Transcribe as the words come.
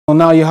Well,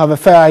 now you have a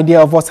fair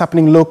idea of what's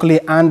happening locally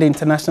and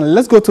internationally.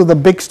 Let's go to the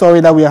big story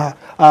that we are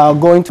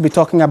going to be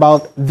talking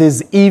about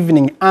this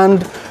evening.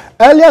 And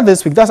earlier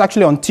this week, that's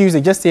actually on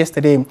Tuesday, just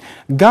yesterday,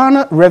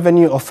 Ghana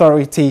Revenue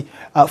Authority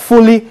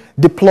fully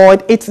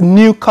deployed its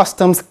new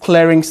customs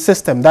clearing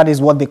system. That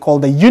is what they call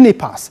the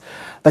Unipass.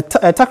 The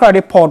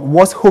Takoradi port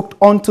was hooked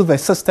onto the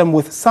system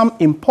with some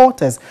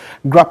importers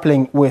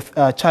grappling with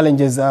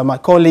challenges. My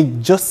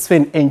colleague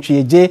Josephine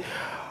Enchieje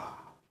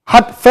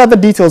had further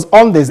details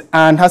on this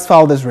and has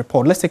filed this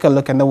report. Let's take a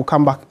look and then we'll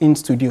come back in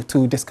studio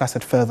to discuss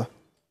it further.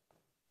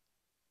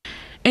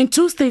 In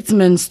two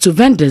statements to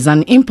vendors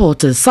and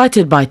importers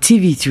cited by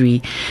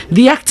TV3,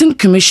 the Acting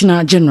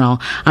Commissioner General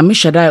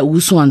Amishadai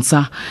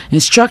Owusu-Ansah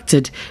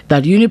instructed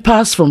that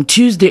Unipass from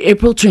Tuesday,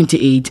 April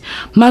 28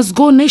 must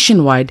go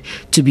nationwide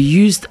to be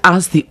used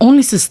as the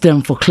only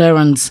system for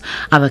clearance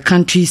at the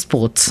country's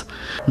ports.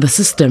 The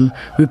system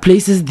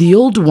replaces the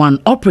old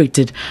one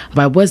operated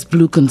by West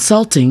Blue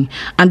Consulting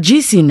and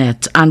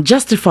GCNet and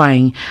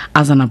justifying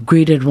as an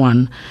upgraded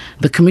one.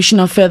 The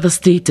Commissioner further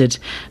stated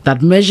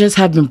that measures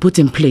have been put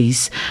in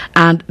place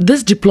and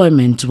this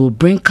deployment will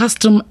bring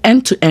custom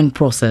end-to-end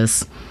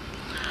process.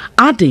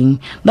 Adding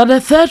that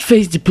the third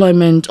phase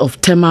deployment of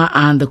Tema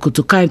and the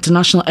Kotoka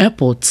International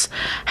Airports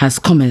has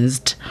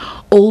commenced.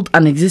 Old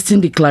and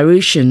existing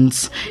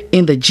declarations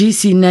in the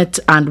GCNet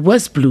and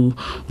West Blue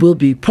will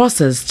be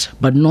processed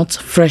but not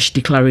fresh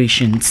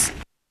declarations.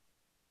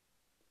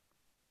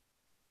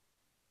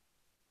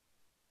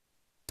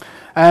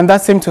 And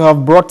that seemed to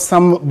have brought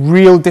some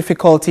real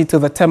difficulty to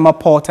the Tema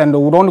port. And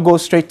we want to go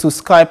straight to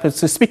Skype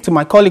to speak to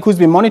my colleague who's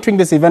been monitoring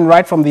this event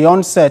right from the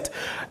onset,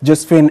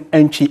 Josephine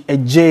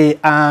Enchieje.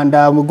 And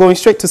we're going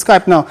straight to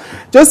Skype now.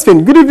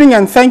 Josephine, good evening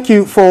and thank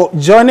you for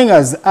joining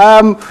us.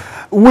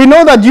 We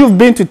know that you've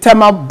been to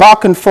Tema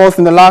back and forth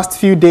in the last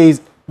few days.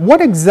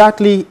 What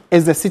exactly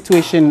is the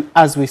situation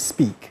as we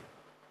speak?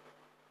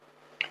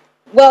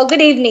 Well,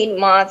 good evening,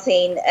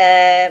 Martin.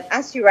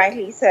 As you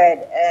rightly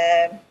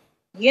said,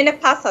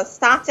 Unipass has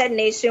started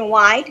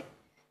nationwide,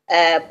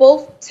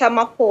 both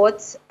Tema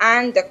Port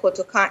and the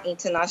Kotoka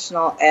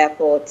International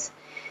Airport.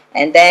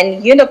 And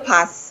then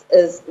Unipass,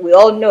 as we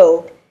all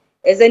know,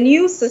 is a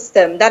new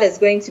system that is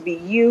going to be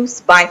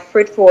used by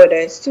freight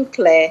forwarders to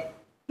clear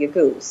your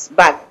goods.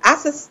 But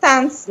as it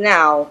stands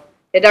now,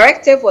 the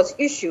directive was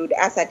issued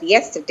as at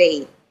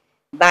yesterday.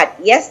 But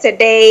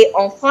yesterday,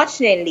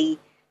 unfortunately,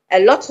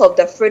 a lot of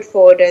the freight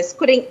forwarders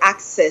couldn't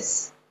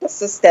access the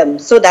system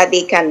so that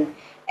they can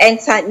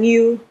enter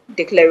new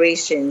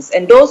declarations.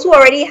 And those who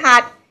already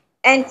had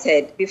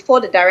entered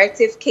before the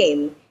directive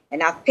came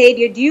and have paid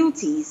their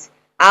duties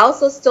are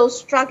also still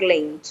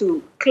struggling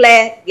to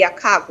clear their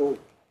cargo.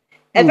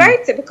 A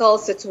very typical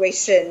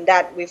situation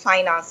that we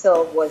find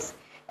ourselves was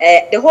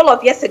the whole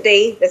of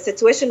yesterday, the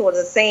situation was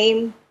the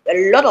same.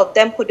 A lot of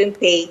them couldn't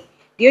pay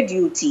their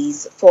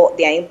duties for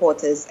their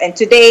importers. And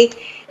today,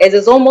 it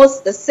is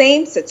almost the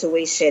same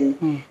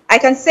situation. I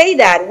can say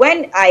that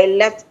when I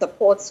left the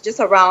ports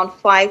just around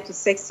 5 to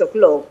 6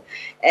 o'clock,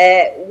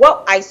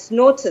 what I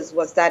noticed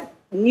was that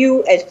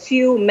a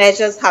few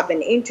measures have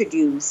been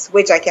introduced,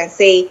 which I can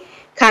say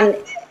can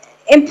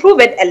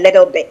improve it a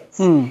little bit.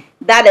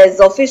 That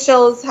is,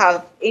 officials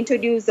have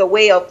introduced a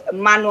way of a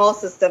manual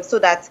system so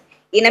that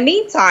in the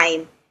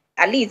meantime,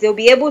 at least they'll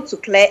be able to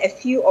clear a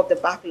few of the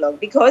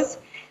backlog. Because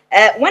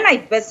when I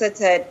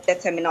visited the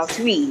Terminal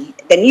 3,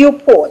 the new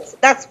port,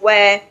 that's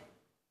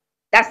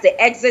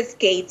the exit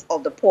gate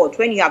of the port.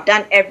 When you have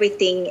done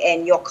everything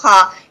and your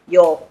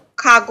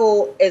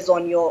cargo is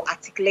on your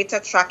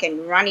articulator truck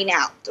and running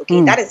out,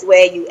 okay, that is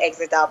where you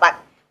exit out. But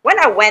when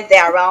I went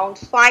there around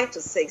 5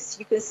 to 6,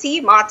 you can see,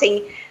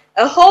 Martin,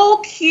 a whole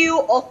queue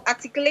of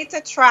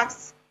articulator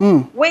trucks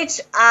which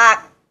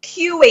are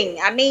queuing.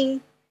 I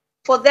mean,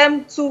 for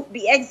them to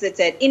be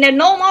exited. In a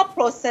normal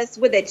process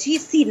with the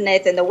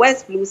GCNet and the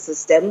West Blue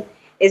system,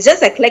 it's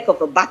just a click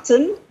of a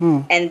button,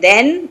 and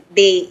then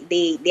they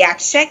are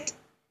checked,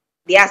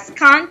 they are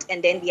scanned,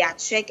 and then they are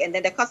checked, and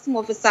then the custom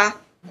officer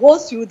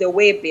goes through the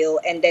waybill,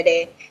 and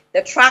then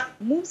the truck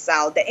moves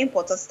out, the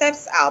importer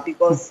steps out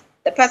because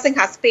the person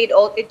has paid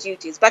all the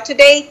duties. But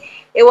today,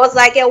 it was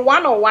like a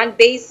one-on-one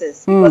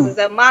basis because it's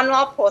a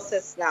manual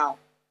process now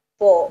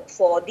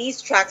for these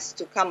trucks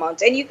to come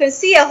out. And you can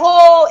see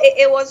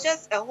it was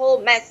just a whole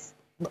mess.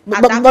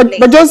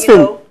 But Josephine,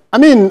 you know? I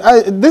mean,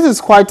 this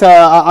is quite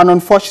an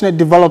unfortunate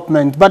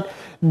development, but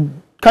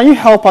can you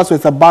help us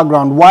with a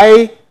background?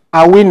 Why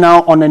are we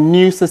now on a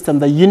new system,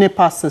 the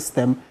Unipass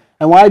system,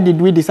 and why did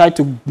we decide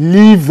to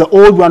leave the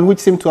old one, which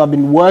seemed to have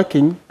been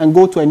working, and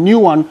go to a new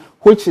one,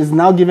 which is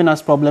now giving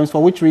us problems,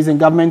 for which reason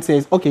government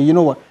says, okay, you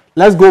know what,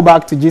 let's go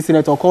back to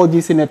GCNet or call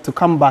GCNet to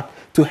come back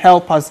to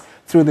help us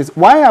through this.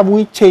 Why have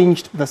we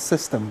changed the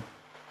system?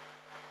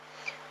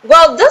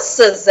 Well, this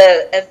is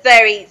a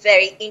very,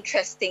 very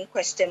interesting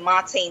question,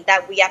 Martin,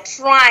 that we are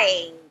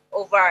trying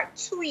over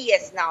 2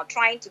 years now,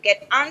 trying to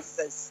get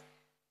answers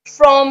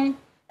from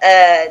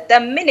the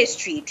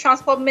ministry,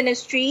 Transport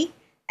Ministry,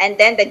 and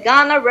then the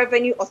Ghana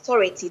Revenue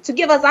Authority to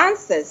give us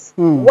answers.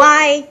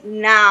 Why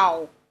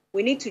now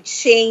we need to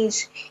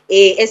change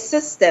a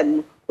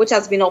system which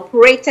has been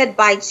operated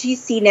by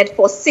GCnet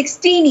for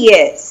 16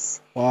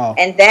 years. Wow.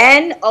 And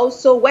then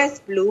also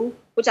West Blue,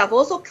 which have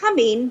also come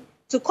in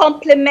to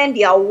complement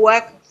their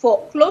work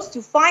for close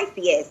to 5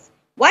 years.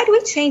 Why do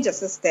we change the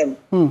system?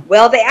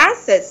 Well, the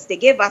answers they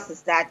gave us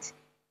is that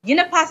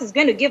Unipass is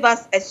going to give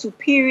us a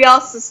superior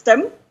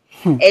system.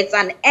 It's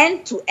an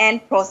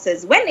end-to-end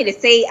process. When it is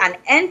say an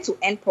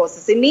end-to-end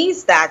process, it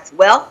means that,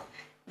 well,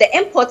 the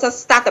importers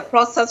start the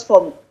process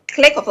from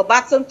click of a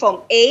button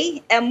from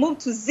A and move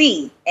to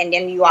Z, and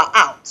then you are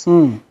out.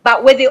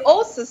 But with the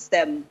old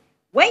system,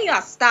 when you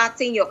are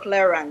starting your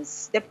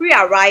clearance, the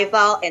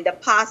pre-arrival and the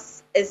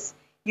pass is,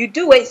 you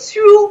do it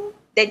through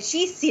the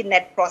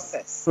GCnet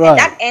process. Right. And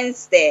that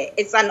ends there.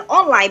 It's an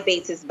online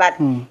basis, but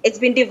it's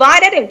been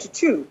divided into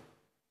two.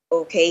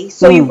 Okay,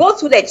 so you go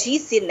to the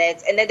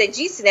GCnet, and then the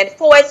GCnet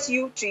forwards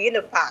you to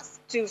Unipass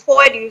to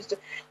forward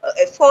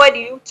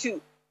you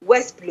to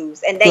West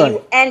Blues, and then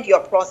you end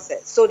your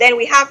process. So then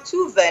we have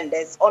two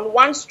vendors on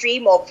one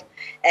stream of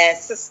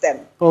system.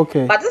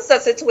 Okay. But this is a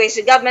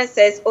situation. Government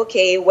says,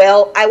 okay,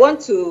 well, I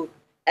want to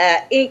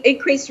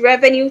increase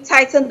revenue,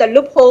 tighten the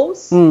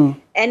loopholes,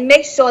 and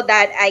make sure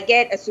that I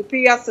get a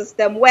superior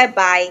system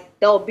whereby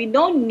there will be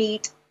no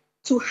need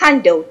to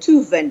handle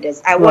two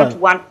vendors. I want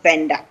one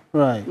vendor.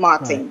 Right,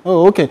 Martin. Right.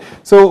 Oh, okay.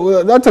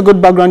 So that's a good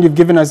background you've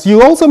given us.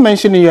 You also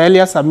mentioned in your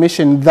earlier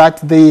submission that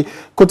the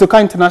Kotoka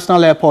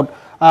International Airport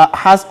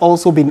has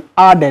also been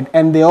added,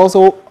 and they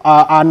also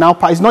are now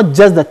part. It's not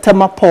just the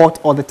Tema port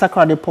or the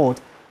Takoradi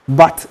port,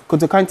 but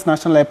Kotoka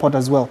International Airport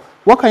as well.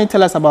 What can you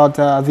tell us about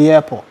the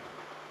airport?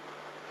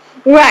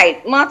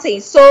 Right, Martin.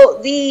 So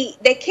the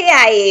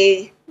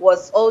KIA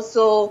was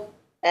also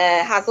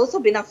has also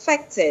been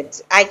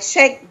affected. I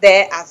checked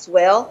there as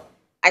well.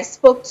 I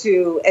spoke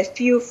to a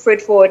few freight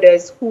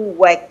forwarders who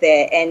work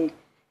there, and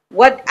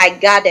what I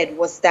gathered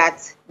was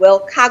that, well,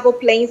 cargo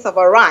planes have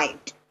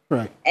arrived.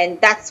 Right.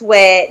 And that's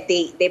where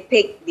they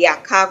pick their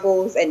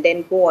cargoes and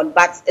then go on.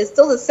 But it's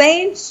still the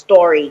same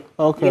story.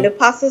 Okay.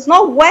 Unipass is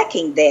not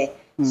working there.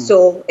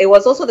 So it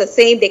was also the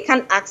same. They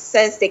can't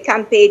access, they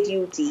can't pay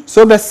duty.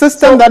 So the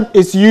system that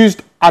is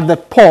used at the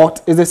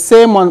port is the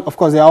same one, of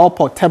course, they are all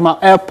port, Tema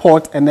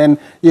Airport, and then,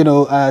 you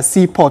know,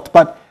 Seaport.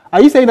 But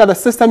are you saying that the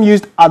system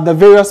used at the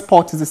various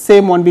ports is the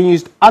same one being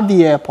used at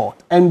the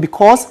airport? And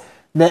because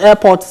the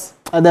airports,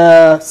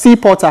 the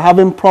seaports are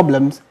having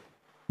problems,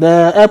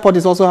 the airport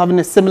is also having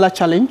a similar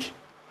challenge?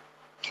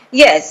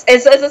 Yes,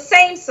 it's the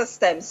same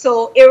system.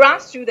 So it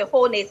runs through the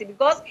whole nation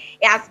because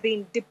it has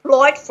been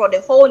deployed for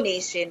the whole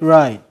nation.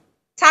 Right.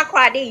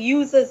 Takoradi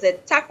uses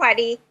it.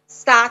 Takoradi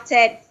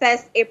started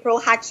 1st April,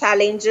 had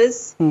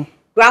challenges,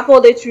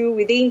 grappled it through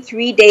within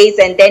 3 days,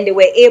 and then they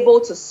were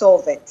able to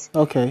solve it.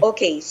 Okay.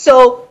 Okay,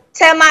 so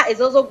Tema is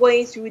also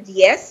going through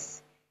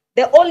DS.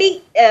 The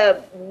only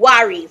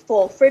worry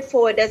for freight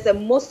forwarders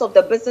and most of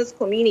the business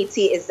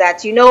community is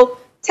that, you know,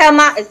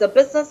 Tema is the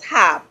business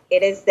hub.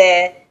 It is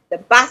the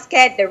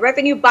basket, the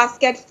revenue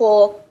basket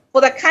for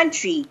the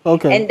country.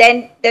 Okay. And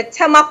then the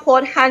Tema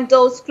port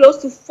handles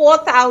close to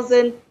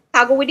 4,000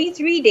 cargo within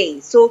 3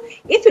 days. So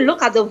if you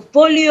look at the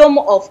volume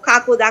of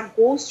cargo that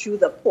goes through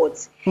the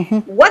ports,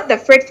 what the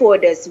freight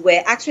forwarders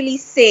were actually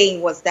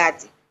saying was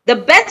that the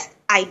best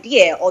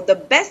idea or the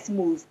best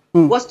move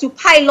was to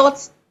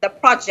pilot the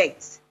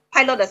project,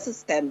 pilot the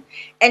system,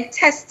 and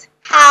test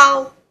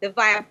how the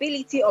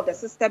viability of the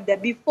system there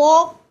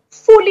before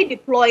fully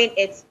deploying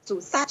it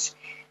to such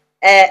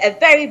a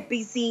very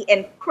busy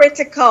and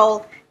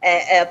critical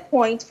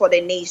point for the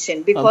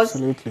nation.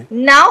 Because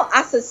now,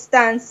 as it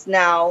stands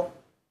now,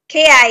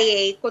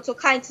 KIA,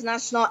 Kotoka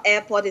International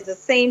Airport, is the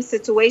same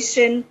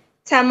situation.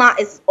 Tema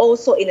is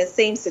also in the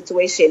same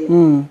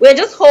situation. We're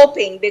just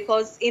hoping,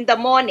 because in the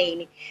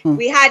morning,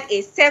 we had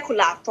a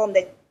circular from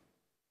the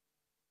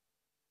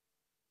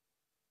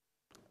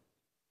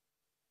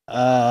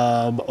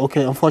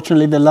okay,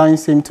 unfortunately, the line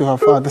seemed to have,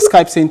 the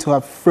Skype seemed to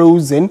have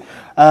frozen.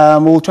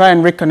 We'll try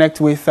and reconnect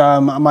with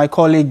my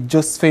colleague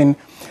Josephine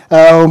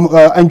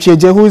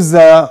Mcheje, who's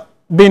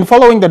been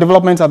following the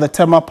developments at the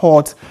Tema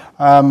port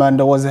and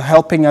was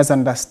helping us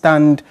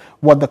understand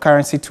what the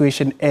current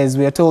situation is.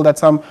 We are told that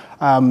some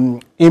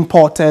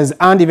importers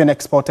and even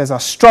exporters are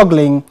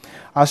struggling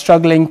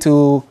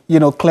to, you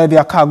know, clear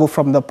their cargo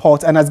from the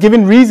port, and has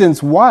given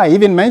reasons why.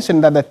 Even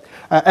mentioned that the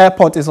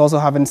airport is also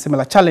having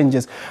similar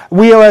challenges.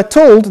 We were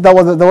told there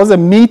was a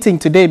meeting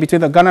today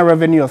between the Ghana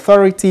Revenue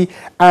Authority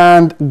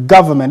and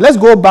government. Let's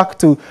go back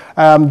to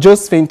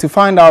Josephine to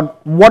find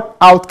out what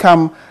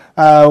outcome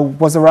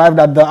was arrived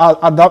at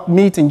that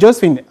meeting.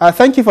 Josephine,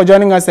 thank you for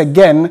joining us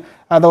again.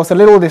 There was a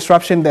little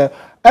disruption there.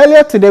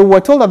 Earlier today, we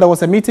were told that there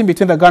was a meeting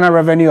between the Ghana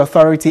Revenue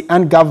Authority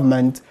and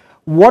government.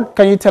 What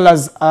can you tell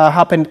us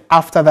happened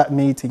after that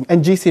meeting?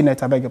 And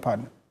GCNet, I beg your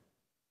pardon.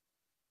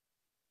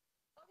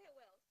 Okay,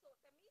 well, so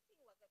the meeting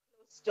was a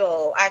closed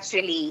door,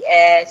 actually.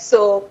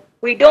 So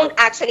we don't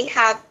actually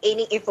have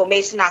any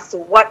information as to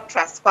what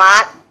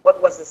transpired,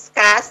 what was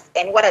discussed,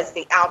 and what is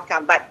the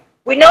outcome. But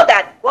we know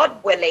that,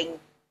 God willing,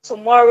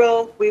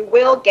 tomorrow we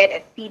will get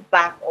a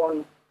feedback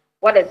on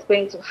what is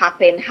going to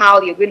happen,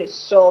 how you're going to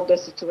solve the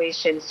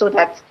situation so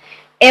that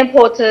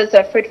importers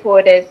and freight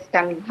forwarders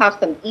can have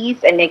some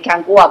ease and they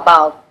can go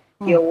about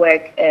your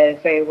work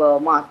very well,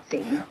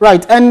 Martin.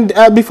 Right, and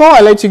before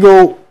I let you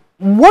go,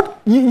 what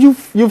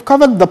you've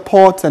covered the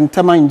port and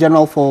tema in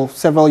general for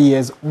several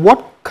years.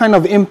 What kind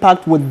of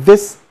impact would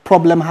this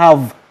problem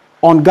have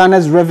on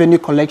Ghana's revenue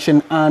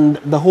collection and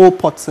the whole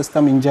port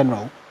system in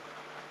general?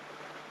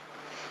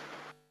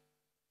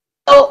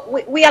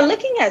 So we are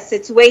looking at a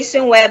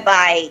situation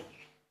whereby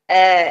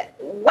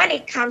when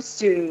it comes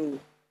to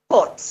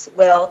ports,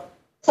 well,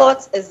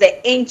 port is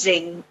the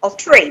engine of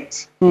trade.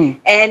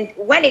 And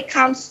when it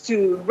comes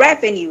to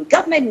revenue,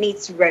 government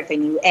needs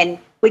revenue, and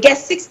we get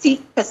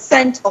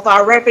 60% of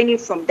our revenue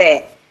from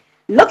there.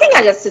 Looking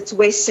at the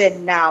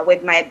situation now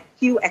with my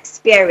few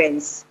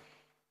experience,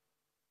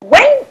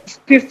 when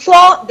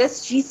before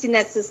this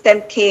GCNet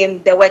system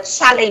came, there were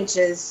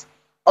challenges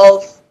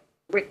of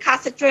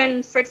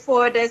recalcitrant freight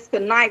forwarders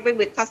conniving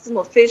with custom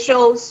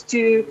officials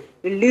to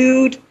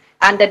elude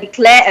and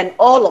declare and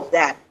all of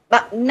that.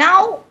 But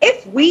now,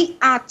 if we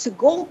are to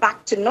go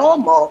back to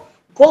normal,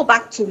 go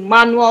back to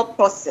manual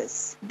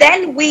process,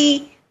 then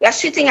we are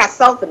shooting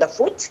ourselves in the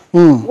foot,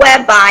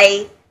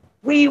 whereby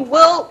we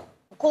will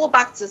go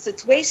back to a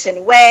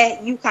situation where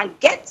you can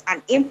get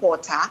an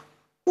importer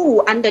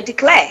who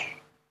under-declare.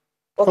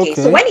 Okay,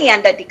 so when he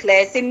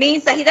under-declares, it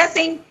means that he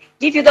doesn't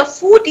give you the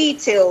full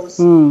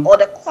details or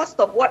the cost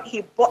of what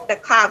he bought the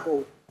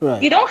cargo.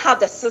 You don't have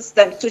the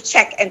system to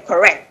check and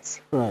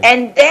correct.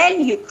 And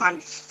then you can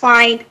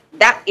find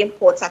that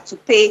importer to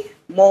pay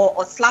more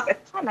or slap a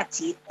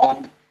penalty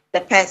on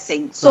the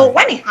person. So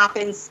when it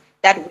happens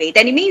that way,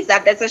 then it means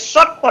that there's a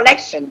short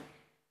collection.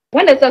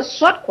 When there's a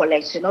short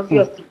collection,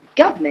 obviously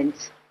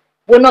government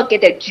will not get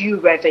the due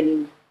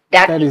revenue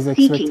that is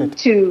seeking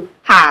to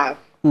have.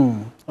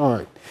 All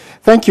right.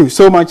 Thank you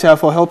so much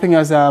for helping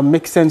us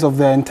make sense of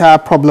the entire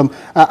problem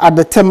at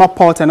the Tema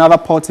port and other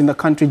ports in the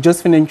country.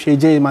 Josephine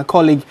Ncheje, my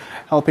colleague,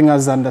 helping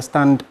us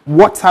understand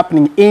what's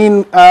happening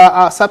in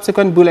our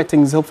subsequent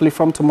bulletins, hopefully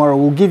from tomorrow.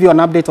 We'll give you an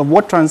update of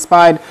what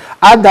transpired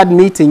at that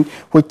meeting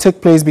which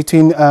took place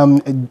between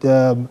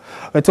the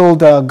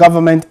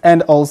government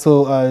and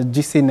also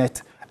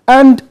GCNet,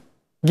 and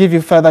give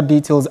you further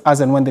details as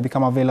and when they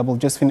become available.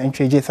 Josephine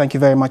Ncheje, thank you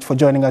very much for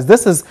joining us.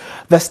 This is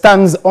The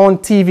Stands on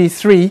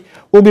TV3.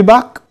 We'll be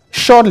back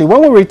shortly.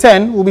 When we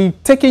return, we'll be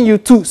taking you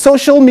to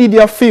social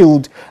media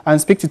field and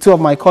speak to two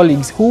of my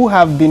colleagues who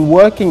have been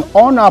working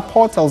on our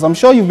portals. I'm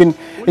sure you've been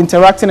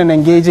interacting and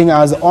engaging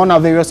us on our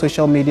various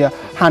social media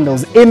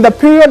handles. In the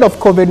period of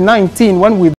COVID-19, when we